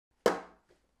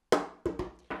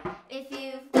If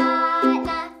you've got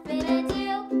nothing to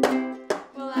do,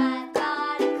 well, I've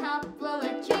got a couple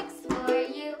of tricks for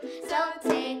you. So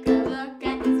take a look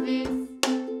at this vid,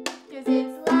 'cause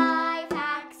it's life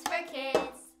hacks for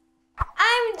kids.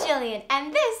 I'm Gillian,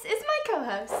 and this is my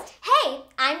co-host. Hey,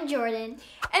 I'm Jordyn.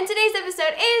 And today's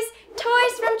episode is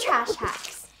Toys from Trash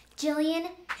Hacks. Jillian,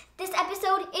 this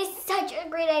episode is such a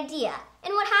great idea,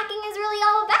 and what hacking is really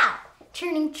all about.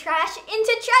 Turning trash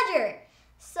into treasure.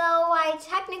 So I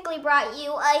technically brought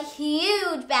you a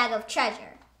huge bag of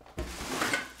treasure.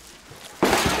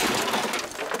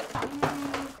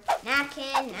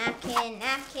 Napkin, napkin,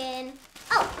 napkin.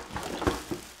 Oh!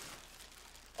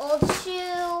 Old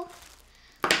shoe.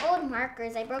 Old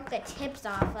markers I broke the tips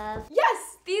off of.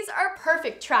 Yes, these are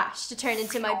perfect trash to turn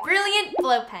into my brilliant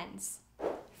blow pens.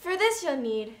 For this you'll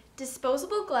need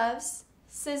disposable gloves,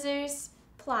 scissors,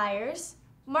 pliers,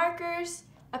 markers,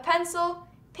 a pencil,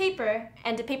 paper,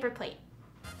 and a paper plate.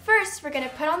 First, we're going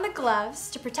to put on the gloves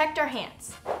to protect our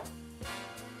hands.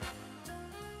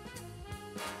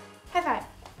 High five.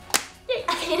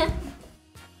 Yay.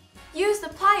 Use the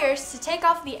pliers to take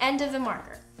off the end of the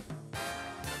marker.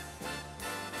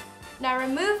 Now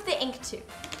remove the ink tube.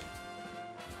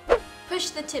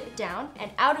 Push the tip down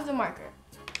and out of the marker.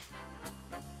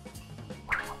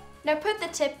 Now put the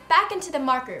tip back into the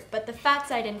marker, but the fat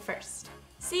side in first.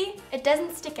 See, it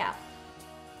doesn't stick out.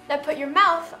 Now put your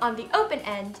mouth on the open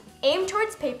end, aim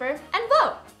towards paper, and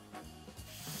blow.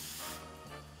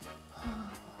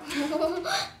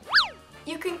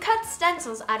 You can cut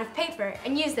stencils out of paper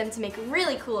and use them to make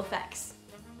really cool effects.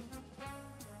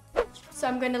 So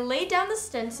I'm going to lay down the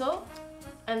stencil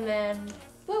and then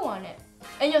blow on it.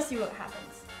 And you'll see what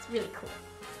happens. It's really cool.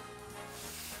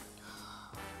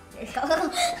 There you go.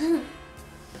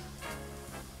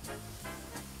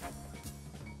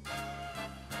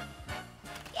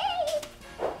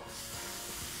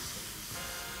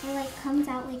 It like comes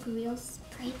out like real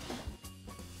spray paint.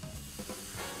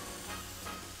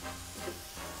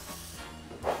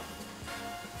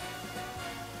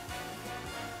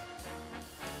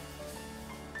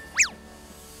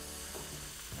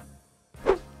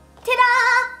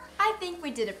 I think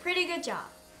we did a pretty good job.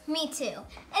 Me too.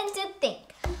 And to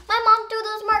think, my mom threw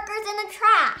those markers in the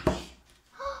trash.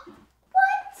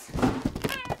 What?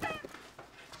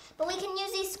 But we can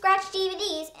use these scratched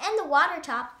DVDs and the water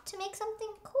top to make something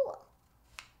cool.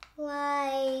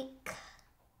 Like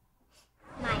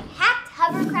my hacked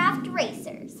hovercraft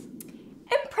racers.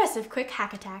 Impressive quick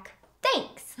hack attack.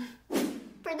 Thanks.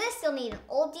 For this, you'll need an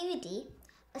old DVD,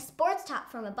 a sports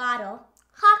top from a bottle,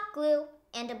 hot glue,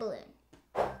 and a balloon.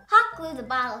 Hot glue the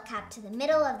bottle cap to the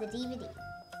middle of the DVD.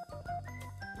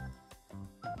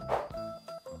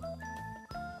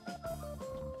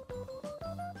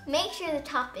 Make sure the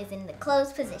top is in the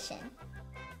closed position.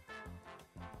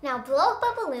 Now blow up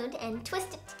a balloon and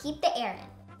twist it to keep the air in.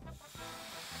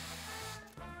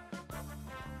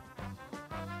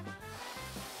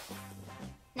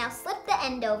 Now slip the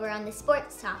end over on the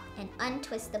sports top and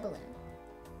untwist the balloon.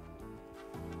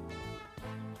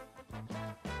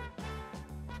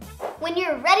 When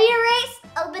you're ready to race,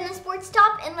 open the sports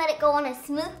top and let it go on a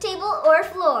smooth table or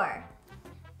floor.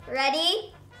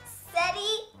 Ready,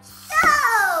 steady,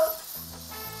 go!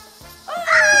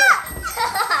 Ah!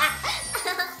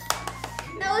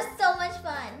 That was so much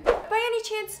fun. By any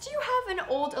chance, do you have an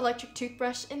old electric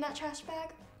toothbrush in that trash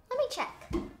bag? Let me check.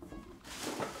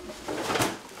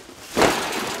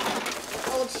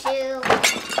 Old shoe.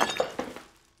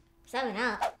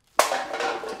 7-Up.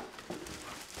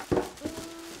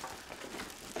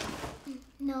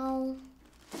 No.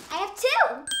 I have 2.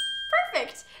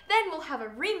 Perfect! Then we'll have a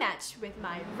rematch with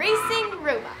my racing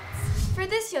robots. For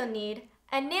this you'll need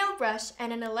a nail brush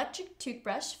and an electric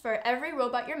toothbrush for every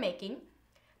robot you're making,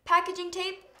 packaging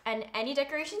tape, and any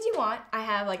decorations you want. I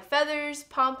have like feathers,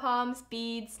 pom-poms,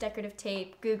 beads, decorative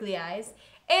tape, googly eyes,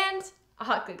 and a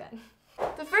hot glue gun.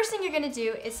 The first thing you're gonna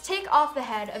do is take off the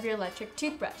head of your electric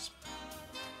toothbrush.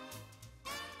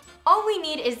 All we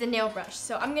need is the nail brush,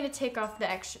 so I'm gonna take off the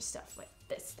extra stuff with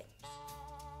this thing.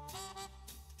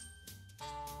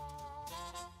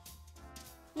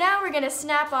 Now we're gonna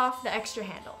snap off the extra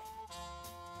handle.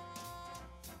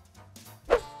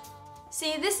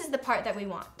 See, this is the part that we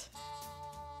want.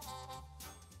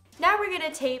 Now we're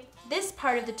gonna tape this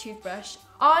part of the toothbrush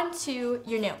onto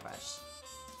your nail brush.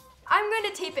 I'm going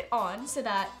to tape it on so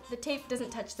that the tape doesn't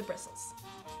touch the bristles.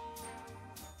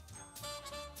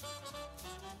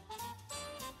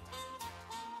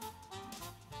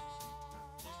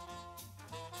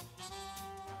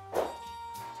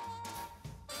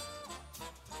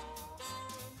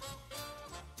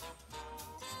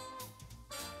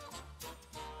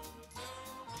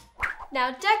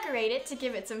 Now decorate it to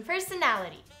give it some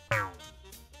personality.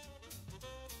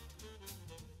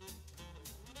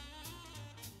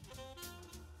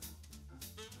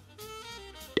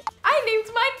 I named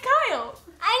mine Kyle.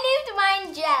 I named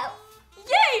mine Joe.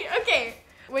 Yay! Okay,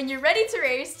 when you're ready to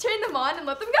race, turn them on and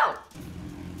let them go.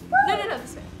 No,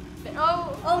 this way.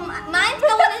 Oh, mine's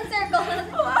going in circles.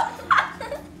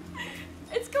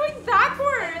 It's going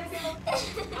backwards.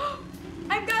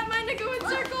 I've got mine to go in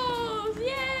circles.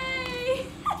 Yay!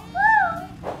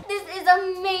 This is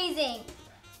amazing.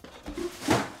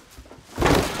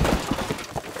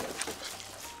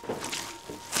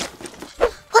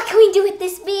 What can we do with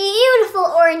this beautiful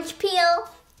orange peel?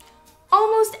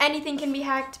 Almost anything can be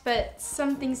hacked, but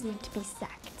some things need to be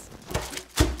sacked.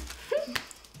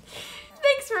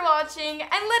 Thanks for watching,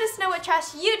 and let us know what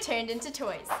trash you turned into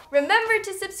toys. Remember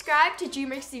to subscribe to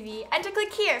DreamWorks TV and to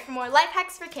click here for more life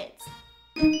hacks for kids.